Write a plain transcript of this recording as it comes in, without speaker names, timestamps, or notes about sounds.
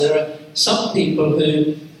There are some people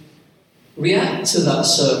who react to that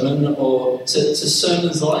sermon or to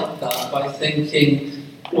sermons like that by thinking,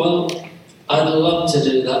 well, I'd love to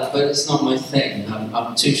do that, but it's not my thing.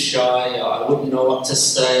 I'm too shy, I wouldn't know what to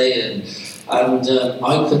say, and I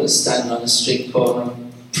couldn't stand on a street corner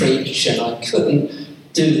and preach, and I couldn't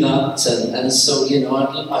do that, and so,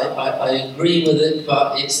 I agree with it,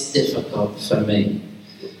 but it's difficult for me.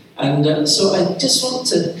 And so I just want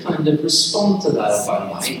to kind of respond to that, if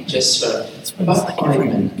I might, just for about 5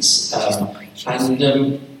 minutes,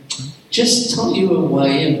 and just tell you a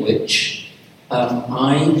way in which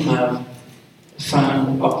I have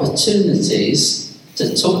found opportunities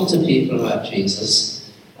to talk to people about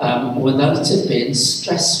Jesus without it being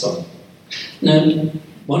stressful. Now,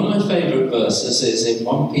 one of my favourite verses is in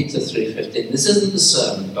 1 Peter 3:15. This isn't the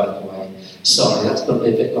sermon, by the way. Sorry, that's going to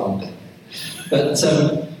be a bit longer. But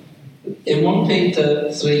in 1 Peter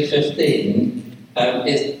 3:15,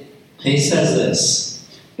 he says this: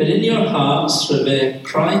 "But in your hearts revere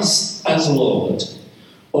Christ as Lord.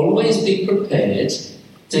 Always be prepared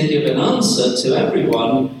to give an answer to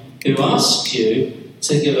everyone who asks you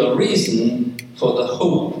to give a reason for the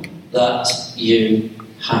hope that you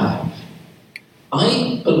have."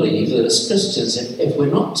 I believe that as Christians, if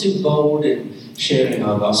we're not too bold in sharing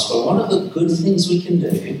our gospel, one of the good things we can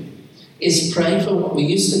do is pray for what we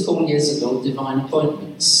used to call years ago divine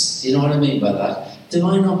appointments. Do you know what I mean by that?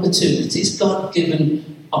 Divine opportunities,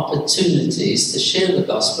 God-given opportunities to share the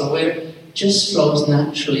gospel where it just flows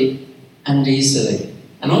naturally and easily.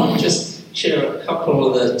 And I want to just share a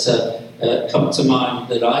couple that come to mind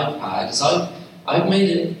that I've had. Is I've made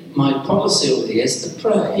it my policy over the years to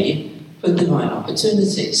pray for divine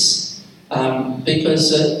opportunities,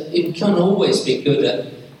 because it can't always be good at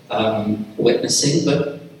witnessing,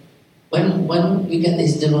 but when we get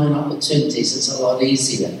these divine opportunities, it's a lot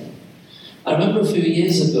easier. I remember a few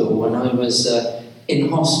years ago when I was in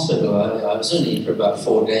hospital. I was only for about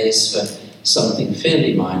 4 days for something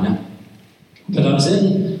fairly minor, but I was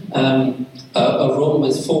in a room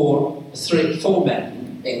with four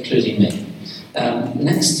men, including me.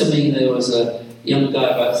 Next to me there was a young guy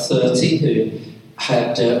about 30 who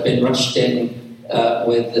had been rushed in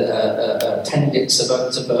with appendix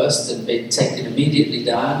about to burst and been taken immediately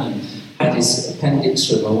down and had his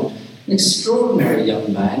appendix removed. An extraordinary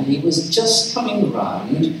young man. He was just coming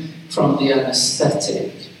round from the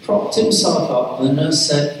anaesthetic, propped himself up, and the nurse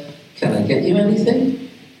said, "Can I get you anything?"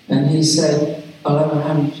 And he said, "I'll have a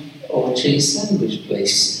ham or cheese sandwich,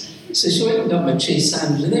 please." So she went and got my cheese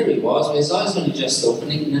sandwich, and there he was, with his eyes only just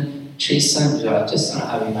open, eating a cheese sandwich. I just don't know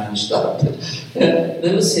how he managed that. But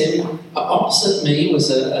there was him. Opposite me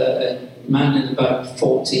was a man in about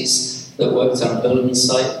 40s that worked on a building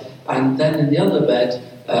site, and then in the other bed,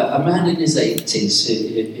 a man in his 80s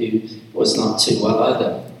who was not too well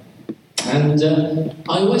either. And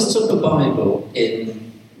I always took a Bible in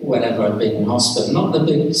whenever I'd been in hospital, not the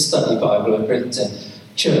big study Bible I bring to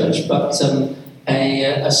church, but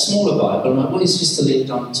a smaller Bible, and I always used to leave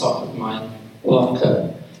it on top of my locker.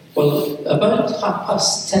 Well, about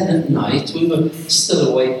 10:30 at night, we were still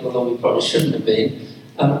awake, although we probably shouldn't have been.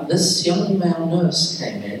 This young male nurse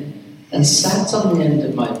came in and sat on the end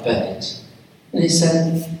of my bed, and he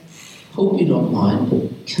said, "Hope you don't mind, but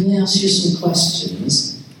can I ask you some questions?"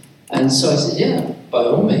 And so I said, "Yeah, by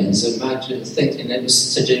all means." Imagine thinking it was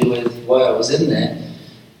to do with why I was in there.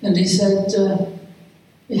 And he said,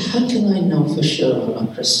 "How can I know for sure I'm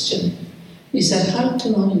a Christian?" He said, "How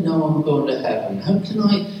can I know I'm going to heaven? How can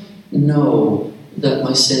I know that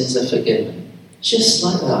my sins are forgiven?" Just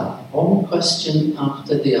like that, one question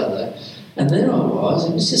after the other. And there I was,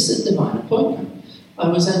 it was just a divine appointment. I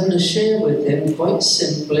was able to share with him quite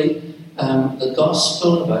simply the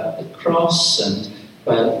gospel about the cross and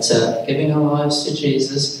about giving our lives to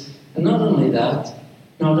Jesus. And not only that,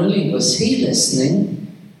 not only was he listening,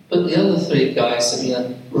 but the other 3 guys in the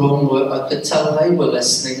room I could tell they were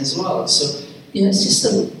listening as well. So, it's just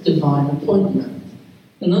a divine appointment.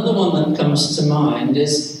 Another one that comes to mind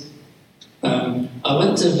is I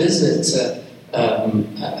went to visit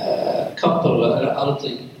a couple, an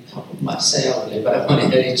elderly couple, I say elderly, about my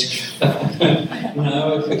age.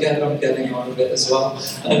 Now I forget I'm getting on a bit as well.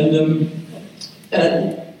 And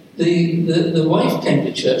the wife came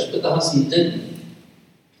to church, but the husband didn't.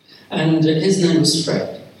 And his name was Fred.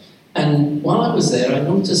 And while I was there, I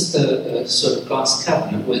noticed a sort of glass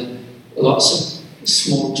cabinet with lots of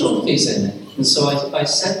small trophies in it. And so I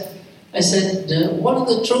said, "What are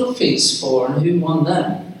the trophies for and who won them?"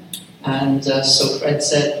 And so Fred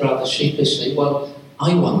said rather sheepishly, "Well, I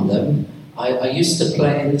won them. I used to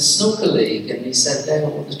play in the snooker league." And he said, "They're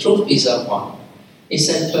all the trophies I won." He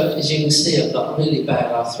said, but as you can see, I've got really bad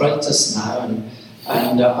arthritis now,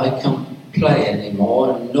 and I can't play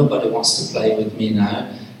anymore, and nobody wants to play with me now,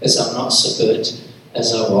 as I'm not so good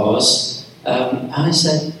as I was. And I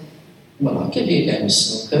said, well, I'll give you a game of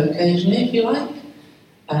snooker occasionally if you like.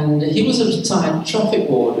 And he was a retired traffic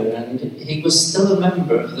warden, and he was still a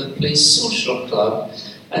member of the police social club.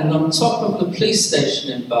 And on top of the police station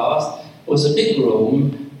in Bath was a big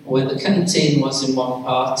room where the canteen was in one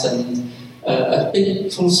part and a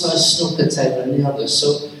big full-size snooker table in the other.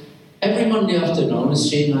 So every Monday afternoon, as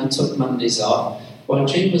Jean and I took Mondays off, while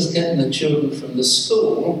Jean was getting the children from the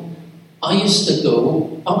school, I used to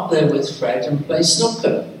go up there with Fred and play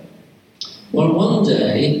snooker. Well, one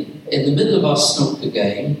day, in the middle of our snooker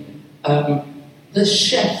game, the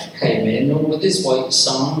chef came in with his whites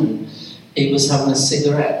on, and he was having a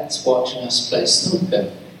cigarette watching us play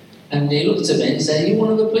snooker. And he looked at me and said, "Are you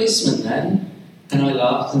one of the policemen then?" And I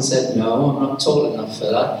laughed and said, "No, I'm not tall enough for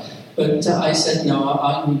that." But I said, "No,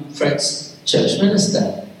 I'm Fred's church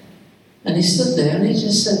minister." And he stood there and he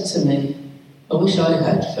just said to me, "I wish I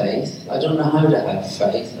had faith. I don't know how to have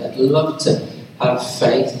faith. I'd love to have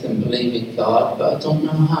faith and believe in God, but I don't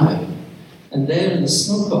know how." And there in the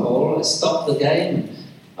snooker hall, I stopped the game.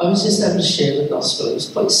 I was just able to share the gospel. It was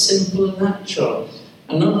quite simple and natural.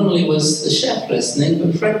 And not only was the chef listening,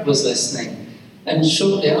 but Fred was listening. And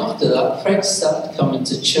shortly after that, Fred started coming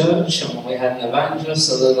to church, and when we had an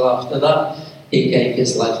evangelist a little after that, he gave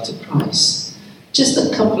his life to Christ. Just a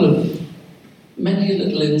couple of many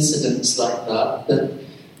little incidents like that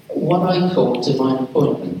what I call divine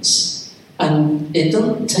appointments. And it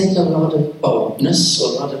doesn't take a lot of boldness or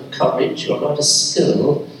a lot of courage or a lot of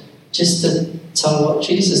skill just to tell what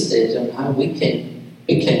Jesus did and how we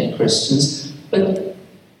became Christians. But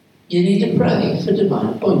you need to pray for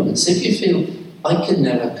divine appointments. If you feel, I could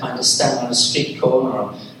never kind of stand on a street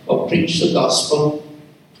corner or preach the gospel,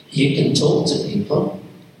 you can talk to people.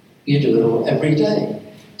 You do it all every day.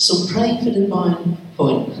 So pray for divine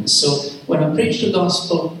appointments. So when I preached the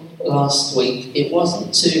gospel last week, it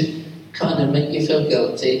wasn't to kind of make you feel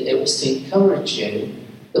guilty, it was to encourage you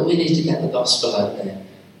that we need to get the gospel out there.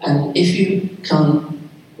 And if you can't,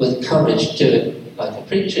 with courage, do it like a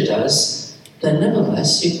preacher does, then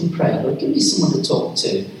nevertheless you can pray, Lord, give me someone to talk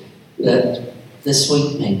to that this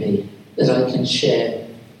week maybe, that I can share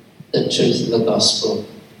the truth of the gospel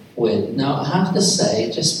with. Now I have to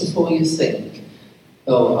say, just before you think,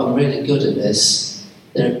 oh, I'm really good at this,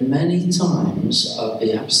 there are many times, I'll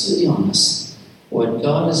be absolutely honest, when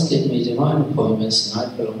God has given me divine appointments and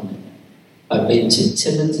I've blown it. I've been too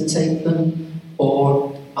timid to take them,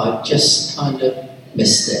 or I've just kind of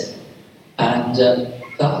missed it. And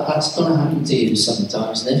that's going to happen to you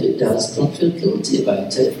sometimes, and if it does, don't feel guilty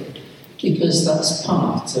about it, because that's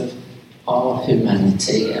part of our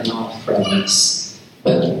humanity and our frailness.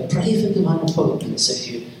 But pray for divine appointments.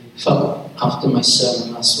 If you felt after my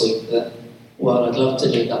sermon last week that, well, I'd love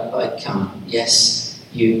to do that, but I can't. Yes,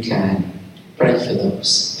 you can. Pray for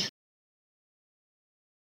those.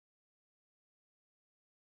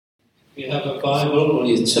 If you have a Bible, will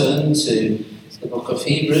you turn to the book of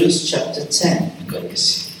Hebrews, chapter 10,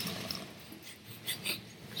 please.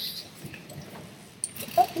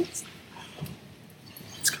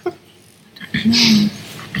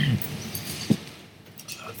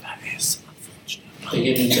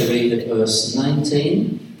 Beginning to read at verse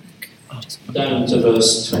 19, down to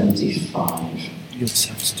verse 25. You just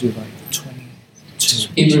have to do like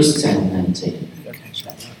 22. Hebrews 10, 19. Okay,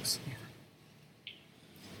 that works.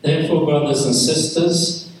 Therefore, brothers and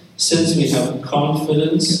sisters, since we have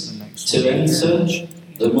confidence to enter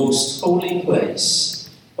the most holy place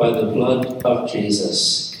by the blood of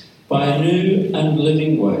Jesus, by a new and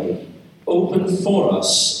living way, opened for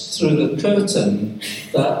us through the curtain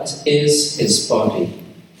that is his body.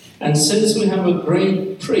 And since we have a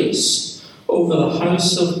great priest over the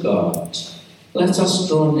house of God, let us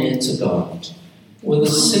draw near to God with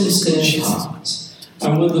a sincere heart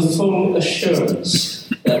and with the full assurance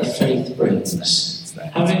that faith brings,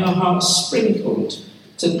 having our hearts sprinkled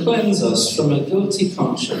to cleanse us from a guilty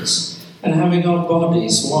conscience and having our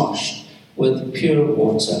bodies washed with pure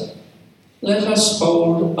water. Let us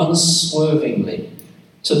hold unswervingly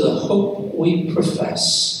to the hope we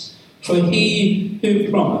profess, for he who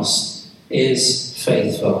promised is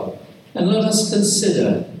faithful. And let us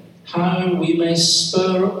consider how we may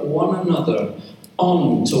spur one another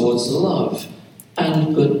on towards love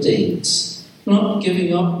and good deeds, not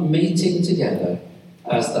giving up meeting together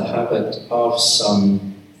as the habit of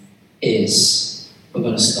some is. We're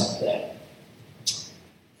going to stop there.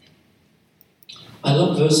 I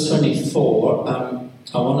love verse 24.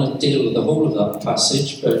 I want to deal with the whole of that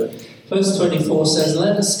passage, but Verse 24 says,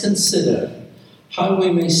 let us consider how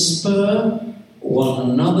we may spur one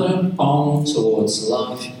another on towards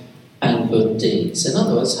love and good deeds. In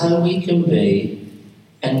other words, how we can be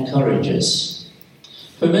encouragers.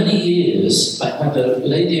 For many years, I had a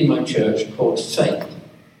lady in my church called Faith,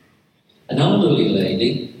 an elderly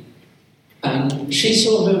lady, and she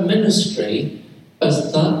saw her ministry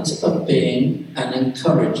as that of being an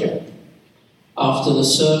encourager. After the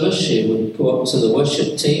service, she would go up to the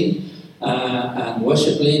worship team and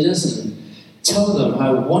worship leaders and tell them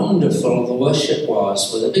how wonderful the worship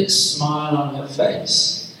was with a big smile on her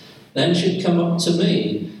face. Then she'd come up to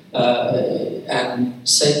me and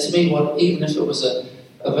say to me, well, even if it was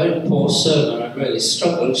a very poor sermon, I really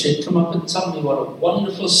struggled, she'd come up and tell me what a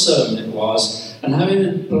wonderful sermon it was and how it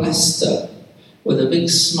had blessed her with a big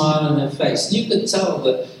smile on her face. And you could tell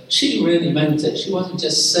that she really meant it. She wasn't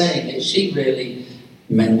just saying it, she really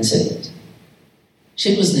meant it.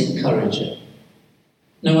 She was an encourager.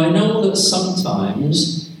 Now, I know that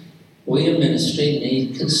sometimes we in ministry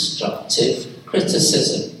need constructive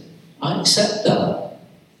criticism. I accept that.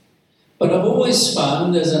 But I've always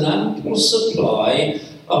found there's an ample supply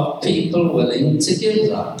of people willing to give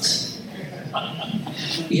that.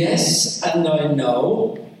 Yes, and I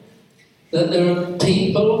know that there are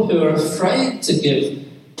people who are afraid to give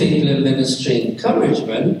people in ministry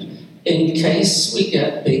encouragement in case we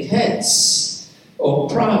get big heads or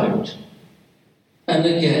proud. And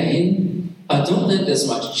again, I don't think there's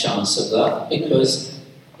much chance of that because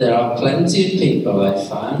there are plenty of people I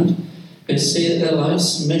found who see it their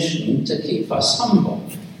life's mission to keep us humble.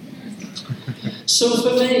 So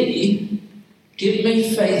for me, give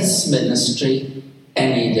me Faith's ministry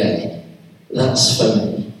any day. That's for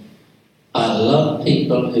me. I love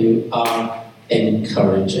people who are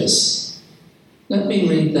encouragers. Let me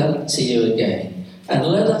read that to you again. And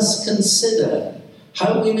let us consider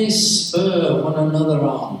how we may spur one another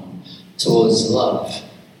on towards love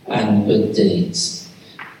and good deeds.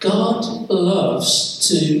 God loves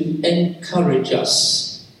to encourage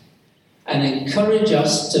us and encourage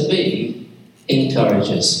us to be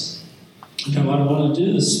encouragers. Now, what I want to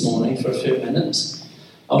do this morning for a few minutes,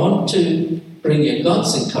 I want to bring you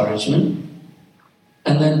God's encouragement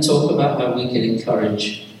and then talk about how we can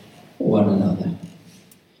encourage one another.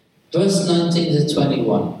 Verse 19 to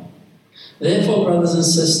 21. Therefore, brothers and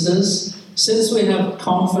sisters, since we have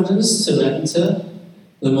confidence to enter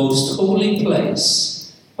the most holy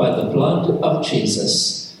place by the blood of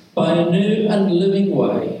Jesus, by a new and living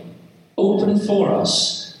way, open for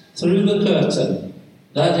us through the curtain,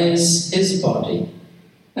 that is, his body,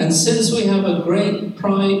 and since we have a great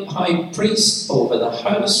high priest over the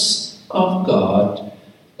house of God,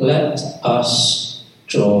 let us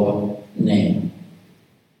draw near.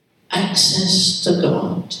 Access to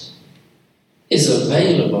God is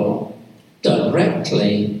available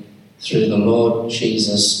directly through the Lord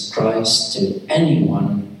Jesus Christ to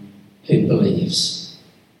anyone who believes.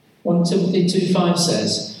 1 Timothy 2:5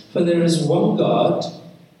 says, for there is one God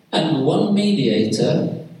and one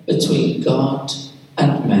mediator between God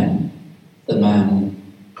and men, the man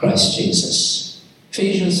Christ Jesus.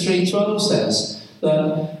 Ephesians 3:12 says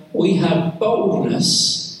that we have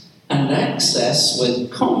boldness and access with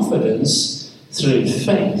confidence through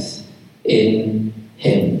faith in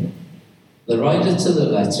him. The writer to the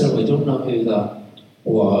letter, we don't know who that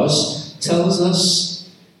was, tells us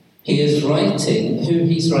he is writing who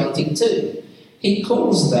he's writing to. He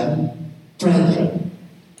calls them brethren.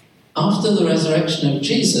 After the resurrection of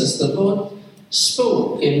Jesus, the Lord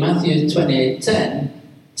spoke in Matthew 28:10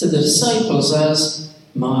 to the disciples as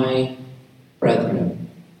my brethren.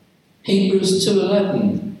 Hebrews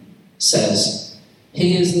 2:11 says,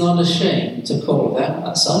 he is not ashamed to call them,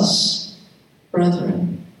 that's us,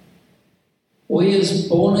 brethren. We as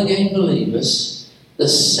born-again believers, the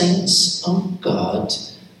saints of God,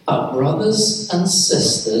 are brothers and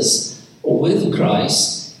sisters with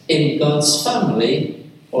Christ in God's family,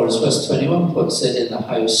 or as verse 21 puts it, in the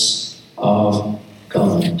house of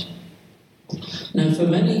God. Now, for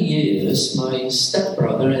many years, my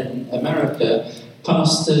stepbrother in America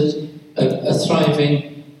pastored a thriving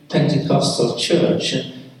Pentecostal church.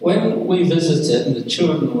 And when we visited, and the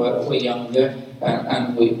children were younger,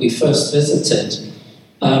 and we first visited,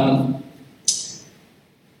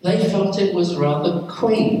 they felt it was rather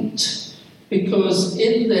quaint, because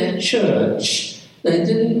in their church, they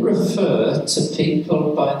didn't refer to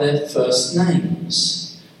people by their first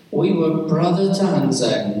names. We were Brother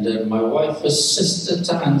Townsend, and my wife was Sister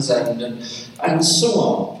Townsend, and so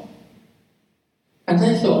on. And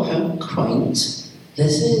they thought, how quaint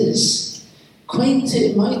this is. Quaint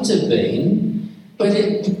it might have been, but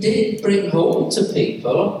it did bring home to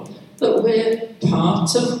people that we're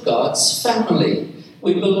part of God's family.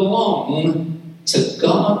 We belong to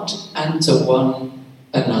God and to one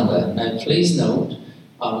another. Now, please note,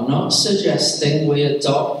 I'm not suggesting we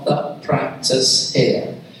adopt that practice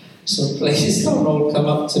here. So please don't all come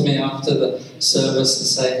up to me after the service and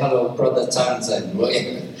say, "Hello, Brother Townsend."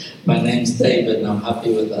 My name's David and I'm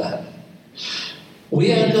happy with that.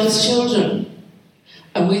 We are God's children.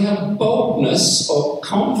 And we have boldness or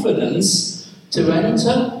confidence to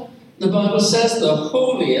enter, the Bible says, the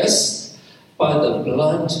holiest by the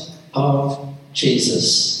blood of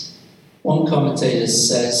Jesus. One commentator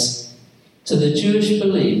says, to the Jewish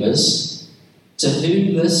believers to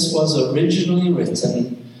whom this was originally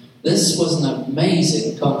written, this was an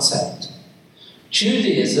amazing concept.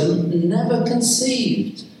 Judaism never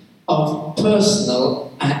conceived of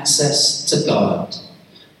personal access to God.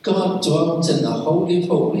 God dwelt in the Holy of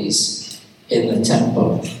Holies in the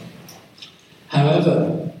temple.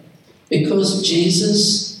 However, because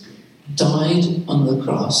Jesus died on the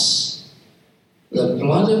cross, the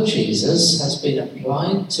blood of Jesus has been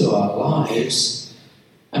applied to our lives,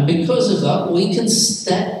 and because of that, we can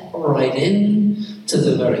step right in to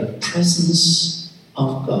the very presence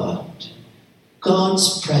of God.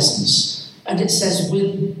 God's presence. And it says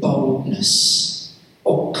with boldness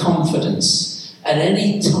or confidence at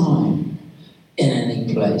any time, in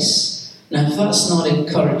any place. Now, if that's not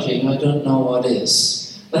encouraging, I don't know what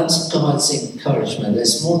is. That's God's encouragement.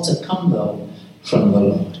 There's more to come, though, from the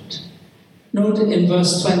Lord. Note in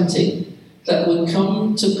verse 20 that we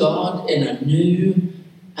come to God in a new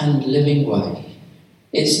and living way.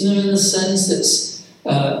 It's new in the sense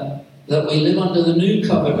that we live under the new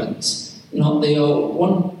covenant, not the old.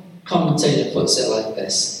 One commentator puts it like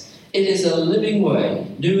this. It is a living way,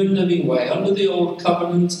 new and living way. Under the old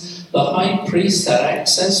covenant, the high priest had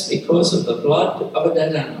access because of the blood of a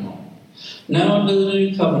dead animal. Now under the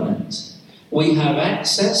new covenant, we have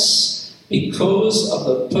access because of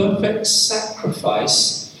the perfect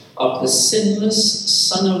sacrifice of the sinless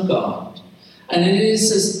Son of God. And it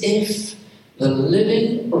is as if the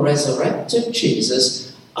living, resurrected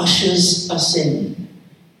Jesus ushers us in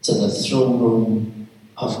to the throne room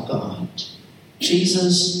of God.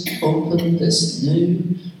 Jesus opened this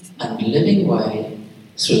new and living way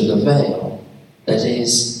through the veil that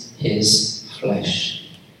is his flesh.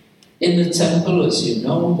 In the temple, as you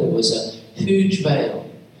know, there was a huge veil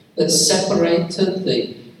that separated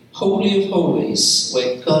the Holy of Holies,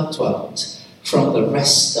 where God dwelt, from the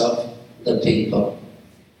rest of the people.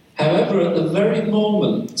 However, at the very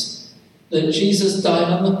moment that Jesus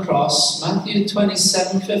died on the cross, Matthew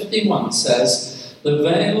 27:51 says, the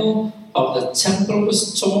veil of the temple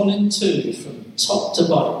was torn in two from top to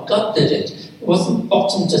bottom. God did it. It wasn't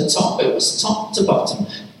bottom to top, it was top to bottom.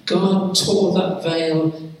 God tore that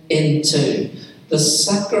veil in two. The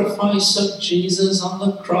sacrifice of Jesus on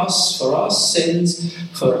the cross for our sins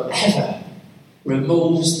forever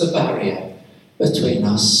removes the barrier between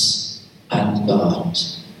us and God.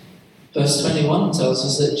 Verse 21 tells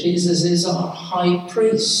us that Jesus is our high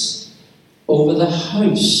priest over the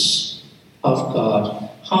house of God.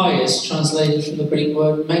 High is translated from the Greek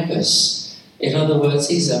word megas. In other words,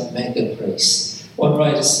 he's a mega priest. One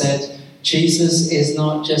writer said, Jesus is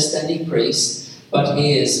not just any priest, but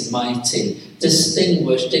he is mighty,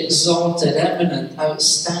 distinguished, exalted, eminent,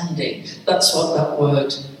 outstanding. That's what that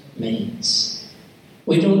word means.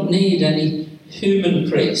 We don't need any human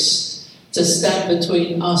priest to stand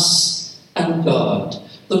between us and God.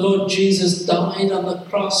 The Lord Jesus died on the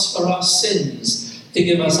cross for our sins to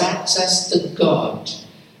give us access to God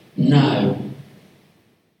now.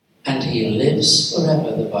 And he lives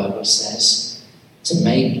forever, the Bible says, to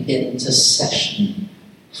make intercession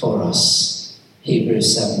for us.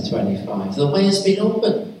 Hebrews 7:25. The way has been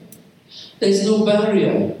opened. There's no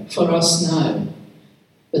barrier for us now.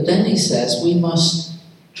 But then he says we must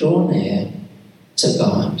draw near to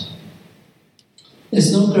God.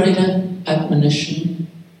 There's no greater admonition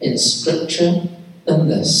in Scripture than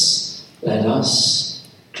this. Let us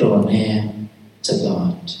draw near to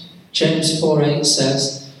God. James 4:8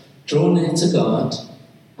 says, draw near to God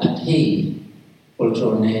and he will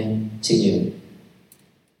draw near to you.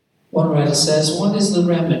 One writer says, what is the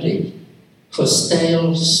remedy for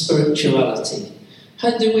stale spirituality?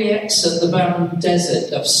 How do we exit the barren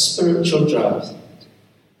desert of spiritual drought?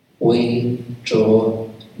 We draw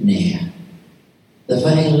near. The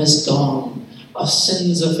veil is gone. Our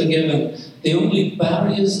sins are forgiven. The only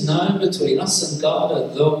barriers now between us and God are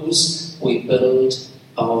those we build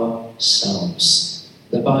ourselves.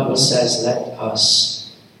 The Bible says, let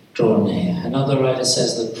us draw near. Another writer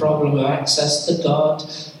says the problem of access to God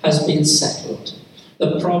has been settled.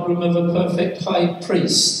 The problem of a perfect high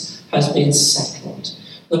priest has been settled.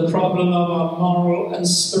 The problem of our moral and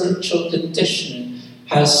spiritual condition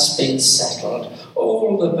has been settled.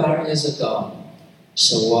 All the barriers are gone.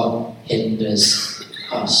 So what hinders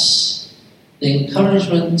us? The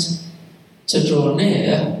encouragement to draw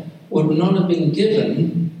near would not have been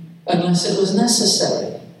given unless it was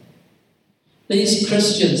necessary. These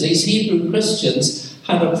Christians, these Hebrew Christians,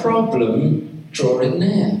 had a problem drawing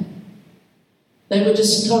near. They were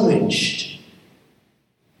discouraged.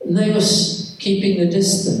 And they were keeping the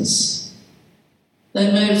distance.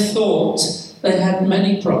 They may have thought they had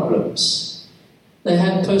many problems. They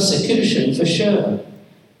had persecution for sure.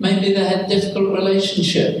 Maybe they had difficult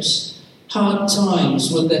relationships, hard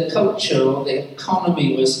times with their culture, or the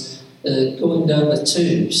economy was going down the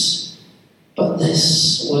tubes. But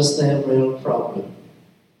this was their real problem.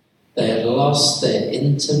 They had lost their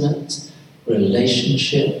intimate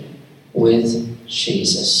relationship with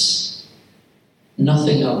Jesus.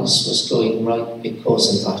 Nothing else was going right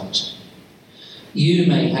because of that. You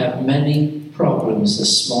may have many problems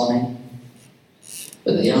this morning,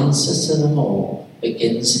 but the answer to them all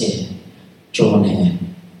begins here. Draw near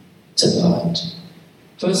to God.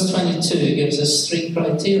 Verse 22 gives us 3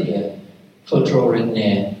 criteria for drawing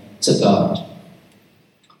near to God.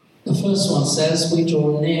 The first one says we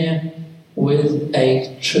draw near with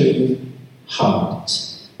a true heart.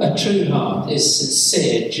 A true heart is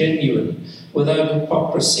sincere, genuine, without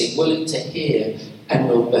hypocrisy, willing to hear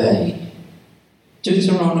and obey.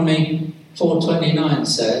 Deuteronomy 4:29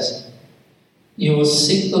 says, "You will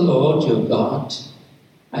seek the Lord your God,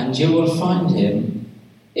 and you will find him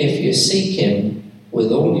if you seek him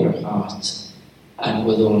with all your heart and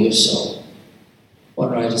with all your soul."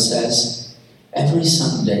 One writer says, every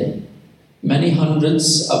Sunday, many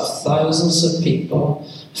hundreds of thousands of people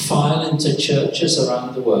file into churches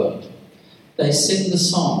around the world. They sing the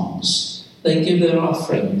songs, they give their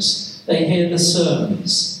offerings, they hear the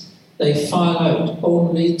sermons. They file out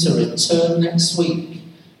only to return next week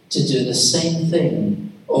to do the same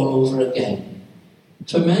thing all over again.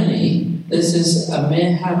 For many, this is a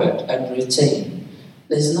mere habit and routine.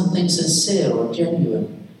 There's nothing sincere or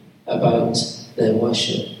genuine about their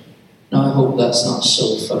worship. Now, I hope that's not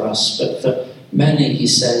so for us, but for many, he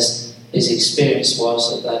says, his experience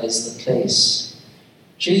was that is the case.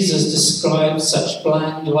 Jesus described such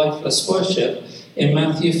blind, lifeless worship in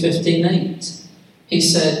Matthew 15:8. He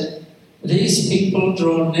said, "These people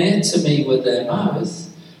draw near to me with their mouth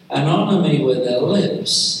and honour me with their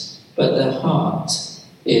lips, but their heart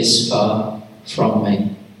is far from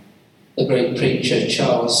me." The great preacher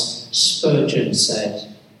Charles Spurgeon said,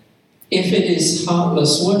 "If it is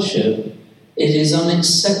heartless worship, it is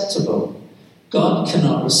unacceptable. God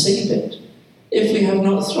cannot receive it. If we have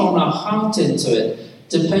not thrown our heart into it,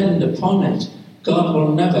 depend upon it, God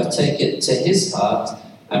will never take it to his heart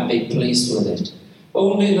and be pleased with it.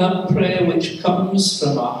 Only that prayer which comes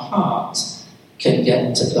from our heart can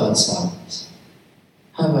get to God's heart."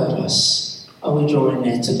 How about us? Are we drawing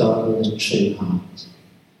near to God with a true heart?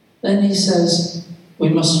 Then he says, we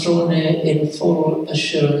must draw near in full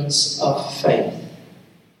assurance of faith.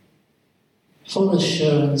 Full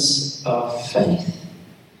assurance of faith.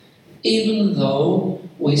 Even though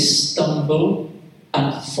we stumble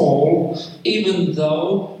and fall, even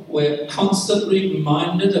though we're constantly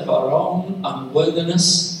reminded of our own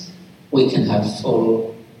unworthiness, we can have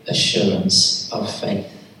full assurance of faith.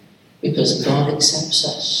 Because God accepts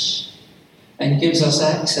us and gives us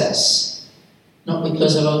access, not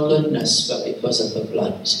because of our goodness, but because of the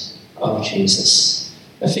blood of Jesus.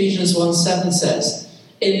 Ephesians 1:7 says,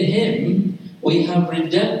 "In him we have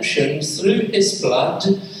redemption through his blood,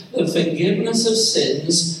 the forgiveness of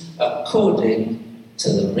sins according to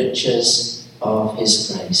the riches of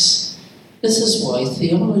his grace." This is why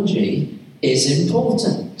theology is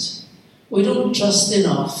important. We don't trust in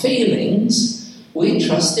our feelings, we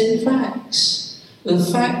trust in facts. The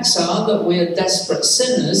facts are that we are desperate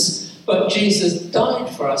sinners, but Jesus died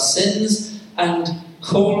for our sins and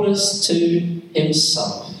called us to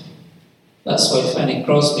himself. That's why Fanny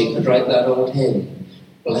Crosby could write that old hymn,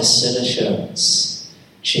 "Blessed Assurance,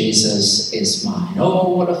 Jesus is mine."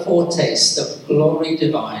 Oh, what a foretaste of glory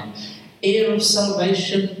divine. Heir of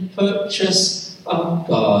salvation, purchase of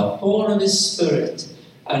God, born of his Spirit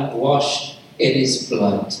and washed in his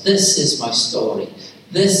blood. This is my story.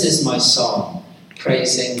 This is my song,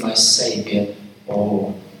 praising my Saviour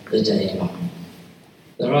all the day long.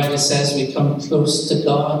 The writer says we come close to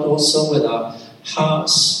God also with our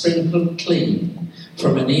hearts sprinkled clean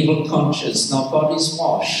from an evil conscience and our bodies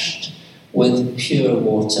washed with pure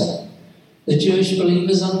water. The Jewish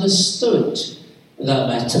believers understood the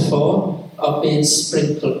metaphor of being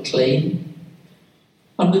sprinkled clean.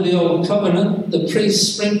 Under the Old Covenant, the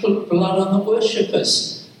priests sprinkled blood on the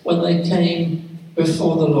worshippers when they came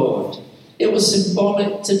before the Lord. It was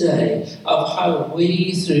symbolic today of how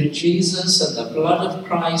we, through Jesus and the blood of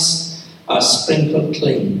Christ, are sprinkled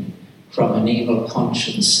clean from an evil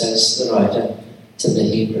conscience, says the writer to the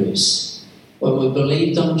Hebrews. When we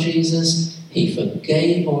believed on Jesus, he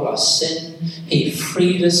forgave all our sin. He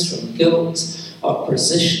freed us from guilt. Our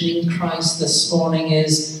position in Christ this morning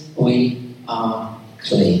is we are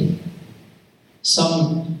clean.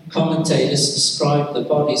 Some commentators describe the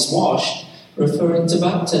bodies washed, referring to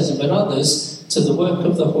baptism, but others to the work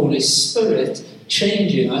of the Holy Spirit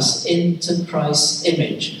changing us into Christ's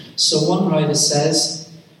image. So one writer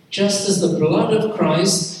says, just as the blood of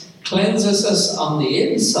Christ cleanses us on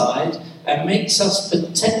the inside and makes us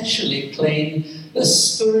potentially clean, the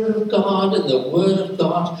Spirit of God and the Word of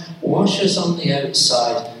God wash us on the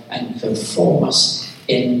outside and conform us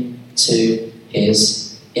into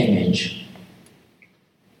His image.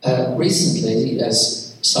 Recently,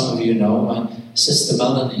 as some of you know, my sister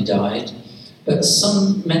Melanie died, but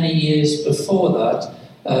many years before that,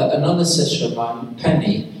 another sister of mine,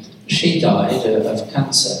 Penny, she died of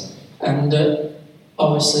cancer. And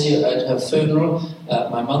obviously at her funeral,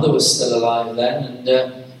 my mother was still alive then,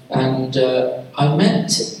 and I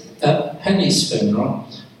met at Penny's funeral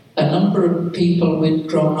a number of people we'd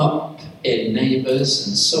grown up in, neighbours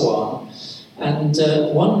and so on. And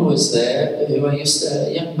one was there a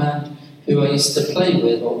young man who I used to play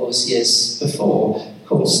with all those years before,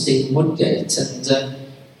 called Stephen Woodgate.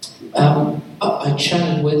 And I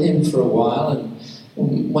chatted with him for a while,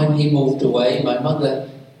 and when he moved away, my mother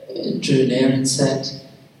drew near and said,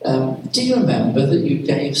 do you remember that you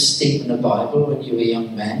gave Stephen a Bible when you were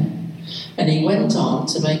young men? And he went on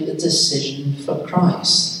to make the decision for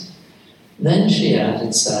Christ. Then she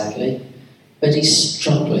added sadly, but he's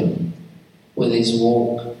struggling with his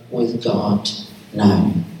walk with God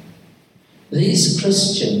now. These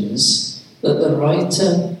Christians that the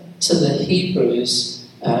writer to the Hebrews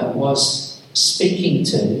was speaking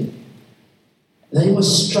to, they were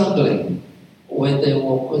struggling with their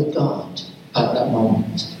walk with God at that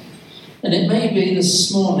moment. And it may be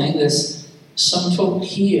this morning there's some folk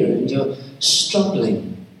here and you're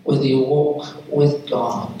struggling with your walk with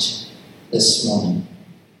God this morning.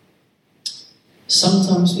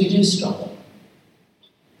 Sometimes we do struggle,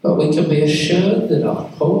 but we can be assured that our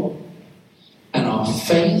hope and our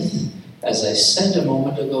faith, as I said a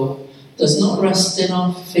moment ago, does not rest in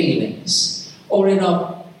our feelings or in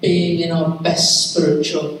our being in our best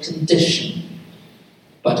spiritual condition,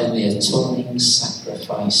 but in the atoning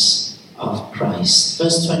sacrifice of Christ.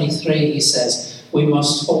 Verse 23, he says, we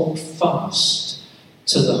must hold fast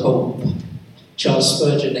to the hope. Charles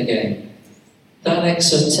Spurgeon again. That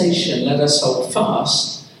exhortation, let us hold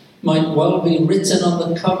fast, might well be written on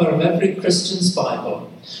the cover of every Christian's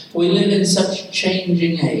Bible. We live in such a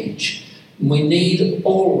changing age. We need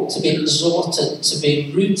all to be exhorted, to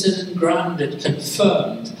be rooted and grounded,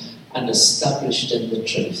 confirmed and established in the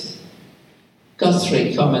truth.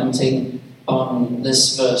 Guthrie, commenting on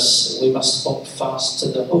this verse, we must hold fast to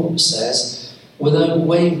the hope, says, without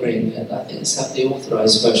wavering, and I think it's how the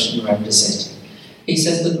Authorized Version renders it. He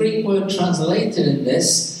says the Greek word translated in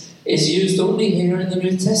this is used only here in the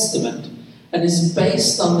New Testament and is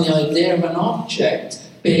based on the idea of an object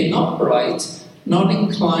being upright, not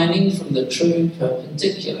inclining from the true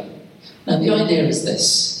perpendicular. Now the idea is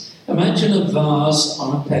this. Imagine a vase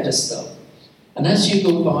on a pedestal, and as you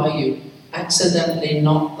go by you accidentally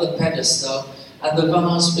knock the pedestal and the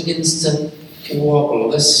vase begins to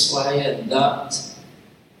wobble this way and that,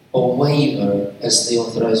 or waver, as the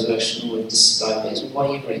Authorized Version would describe it,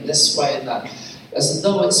 wavering this way and that, as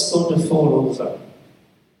though it's going to fall over.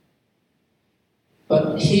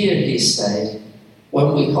 But here he said,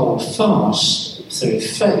 when we hold fast through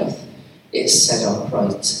faith, it's set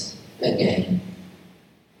upright again.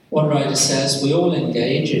 One writer says, we all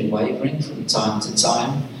engage in wavering from time to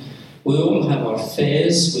time. We all have our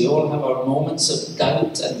fears, we all have our moments of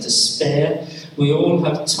doubt and despair. We all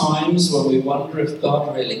have times when we wonder if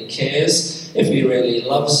God really cares, if he really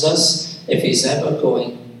loves us, if he's ever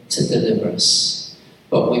going to deliver us.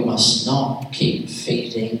 But we must not keep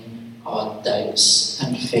feeding our doubts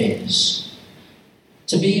and fears.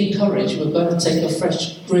 To be encouraged, we've got to take a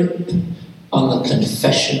fresh grip on the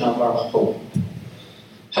confession of our hope.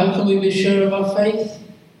 How can we be sure of our faith?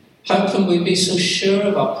 How can we be so sure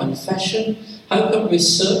of our confession? How can we be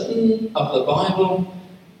certain of the Bible?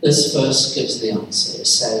 This verse gives the answer. It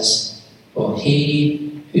says, for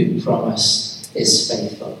he who promised is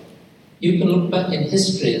faithful. You can look back in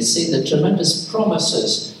history and see the tremendous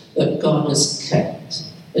promises that God has kept,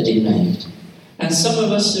 that he made. And some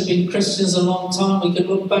of us who've been Christians a long time, we can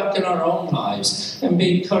look back in our own lives and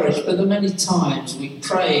be encouraged. But the many times we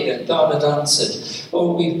prayed and God had answered,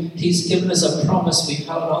 or He's given us a promise we've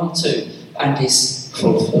held on to, and He's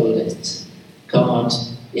fulfilled it. God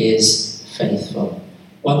is faithful.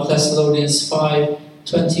 1 Thessalonians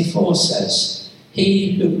 5:24 says,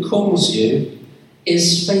 He who calls you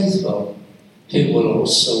is faithful, who will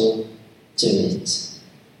also do it.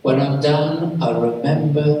 When I'm done, I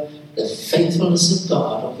remember the faithfulness of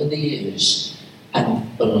God over the years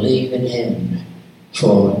and believe in Him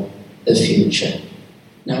for the future.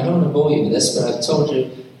 Now, I don't want to bore you with this, but I've told you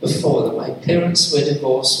before that my parents were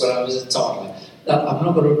divorced when I was a toddler. I'm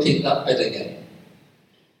not going to repeat that bit again.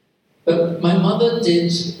 But my mother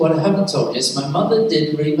did, what I haven't told you is my mother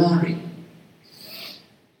did remarry.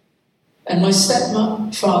 And my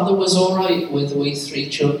stepfather was all right with we 3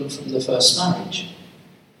 children from the first marriage.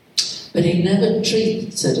 But he never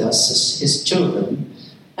treated us as his children,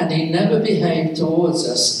 and he never behaved towards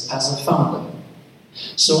us as a father.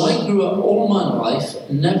 So I grew up all my life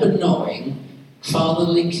never knowing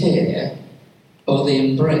fatherly care or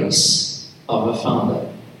the embrace of a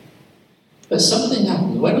father. But something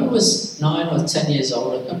happened. When I was 9 or 10 years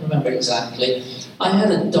old, I can't remember exactly, I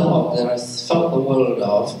had a dog that I felt the world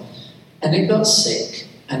of, and it got sick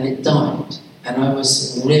and it died. And I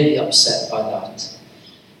was really upset by that.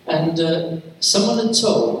 And someone had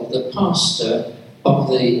told the pastor of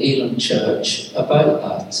the Elam church about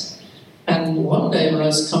that. And one day when I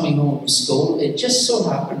was coming home from school, it just so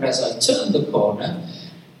happened as I turned the corner,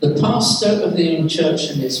 the pastor of the Elam church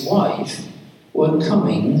and his wife were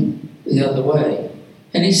coming the other way.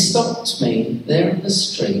 And he stopped me there in the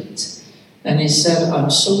street and he said, I'm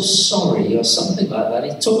so sorry, or something like that.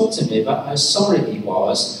 He talked to me about how sorry he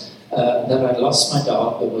was that I'd lost my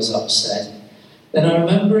dog and was upset. Then I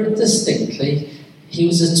remember it distinctly. He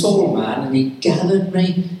was a tall man and he gathered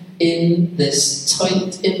me in this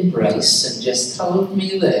tight embrace and just held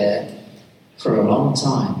me there for a long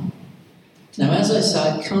time. Now, as I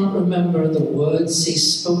said, I can't remember the words he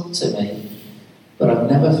spoke to me, but I've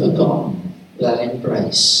never forgotten that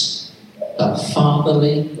embrace, that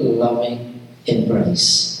fatherly, loving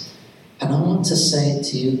embrace. And I want to say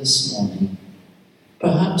to you this morning,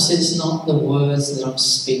 perhaps it's not the words that I'm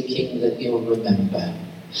speaking that you'll remember.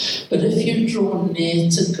 But if you draw near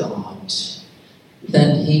to God,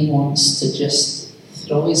 then He wants to just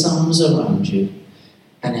throw His arms around you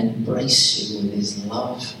and embrace you with His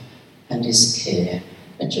love and His care.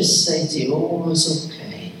 And just say to you, all is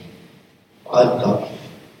okay. I've got you.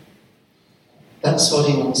 That's what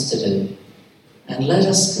He wants to do. And let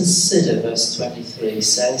us consider, verse 23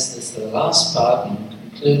 says, this is the last part, and I'm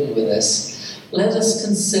concluding with this. Let us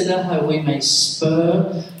consider how we may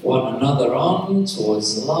spur one another on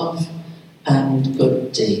towards love and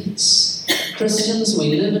good deeds. Christians,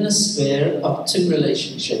 we live in a sphere of 2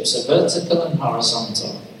 relationships, a vertical and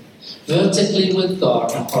horizontal. Vertically with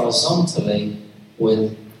God and horizontally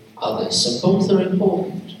with others. So both are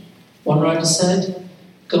important. One writer said,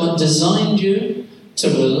 God designed you to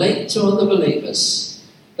relate to other believers.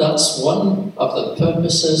 That's one of the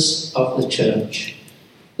purposes of the church.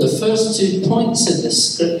 The first 2 points in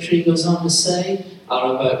this scripture, he goes on to say,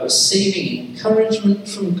 are about receiving encouragement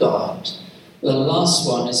from God. The last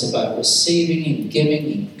one is about receiving and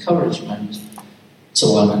giving encouragement to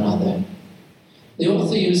one another. The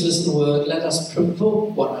author uses the word, let us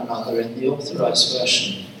provoke one another in the Authorized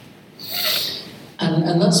Version.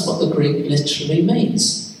 And that's what the Greek literally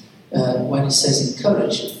means. When it says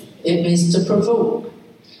encourage, it means to provoke.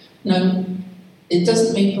 Now, it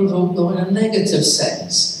doesn't mean provoke though in a negative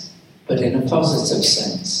sense, but in a positive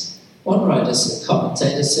sense. One writer,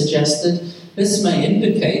 commentator, suggested this may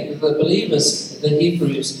indicate that the believers, the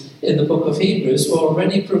Hebrews, in the book of Hebrews, were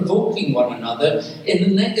already provoking one another in a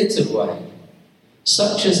negative way,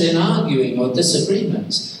 such as in arguing or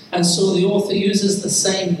disagreements. And so the author uses the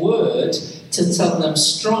same word to tell them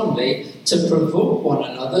strongly to provoke one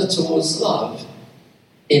another towards love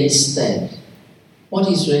instead. What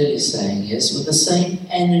he's really saying is, with the same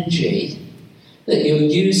energy that you're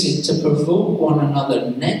using to provoke one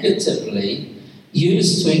another negatively,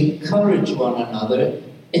 use to encourage one another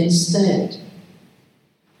instead.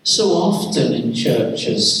 So often in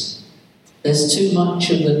churches, there's too much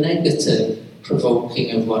of the negative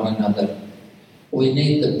provoking of one another. We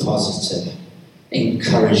need the positive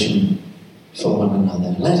encouragement for one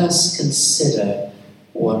another. Let us consider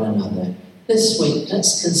one another. This week,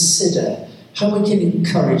 let's consider how we can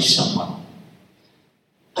encourage someone.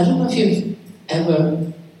 I don't know if you've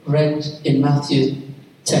ever read in Matthew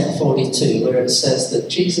 10:42 where it says that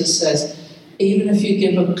Jesus says, even if you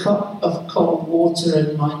give a cup of cold water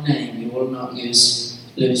in my name, you will will not lose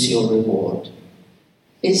your reward.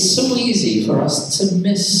 It's so easy for us to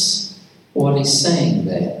miss what he's saying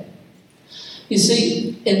there. You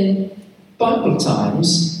see, in Bible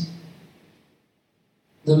times,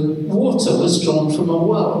 the water was drawn from a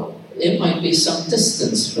well. It might be some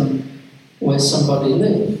distance from where somebody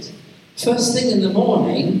lived. First thing in the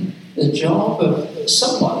morning, the job of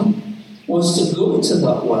someone was to go to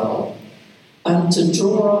that well and to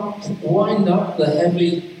wind up the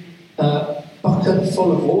heavy bucket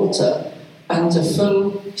full of water and to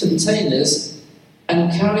fill containers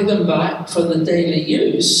and carry them back for the daily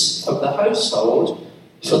use of the household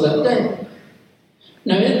for that day.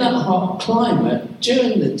 Now, in that hot climate,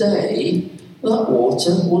 during the day, that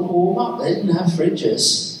water would warm up. They didn't have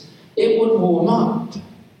fridges. It would warm up.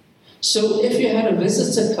 So if you had a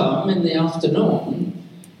visitor come in the afternoon,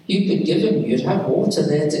 you could give him, you'd have water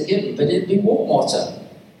there to give him, but it'd be warm water.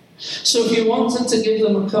 So if you wanted to give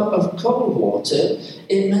them a cup of cold water,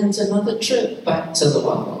 it meant another trip back to the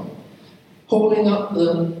well, hauling up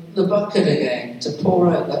the bucket again to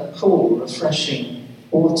pour out that cold, refreshing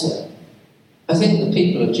water. I think the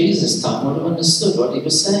people of Jesus' time would have understood what he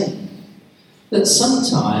was saying. That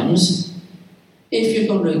sometimes, if you're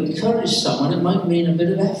going to encourage someone, it might mean a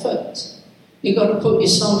bit of effort. You've got to put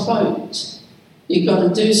yourself out. You've got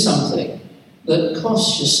to do something that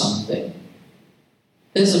costs you something.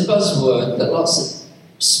 There's a buzzword that lots of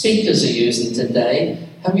speakers are using today.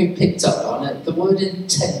 Have you picked up on it? The word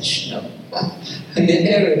intentional. You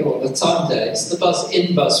hear it all the time there. It's the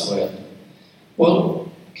buzzword.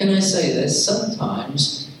 Well, can I say this?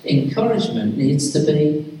 Sometimes encouragement needs to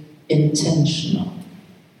be intentional.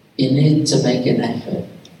 You need to make an effort.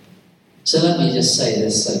 So let me just say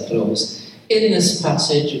this as I close. In this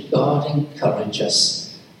passage, God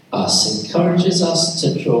encourages us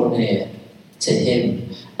to draw near to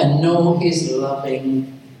him and know his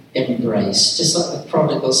loving embrace. Just like the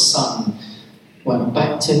prodigal son went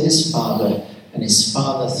back to his father and his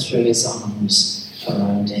father threw his arms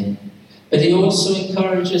around him. But he also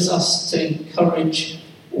encourages us to encourage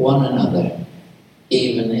one another,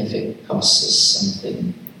 even if it costs us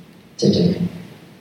something to do.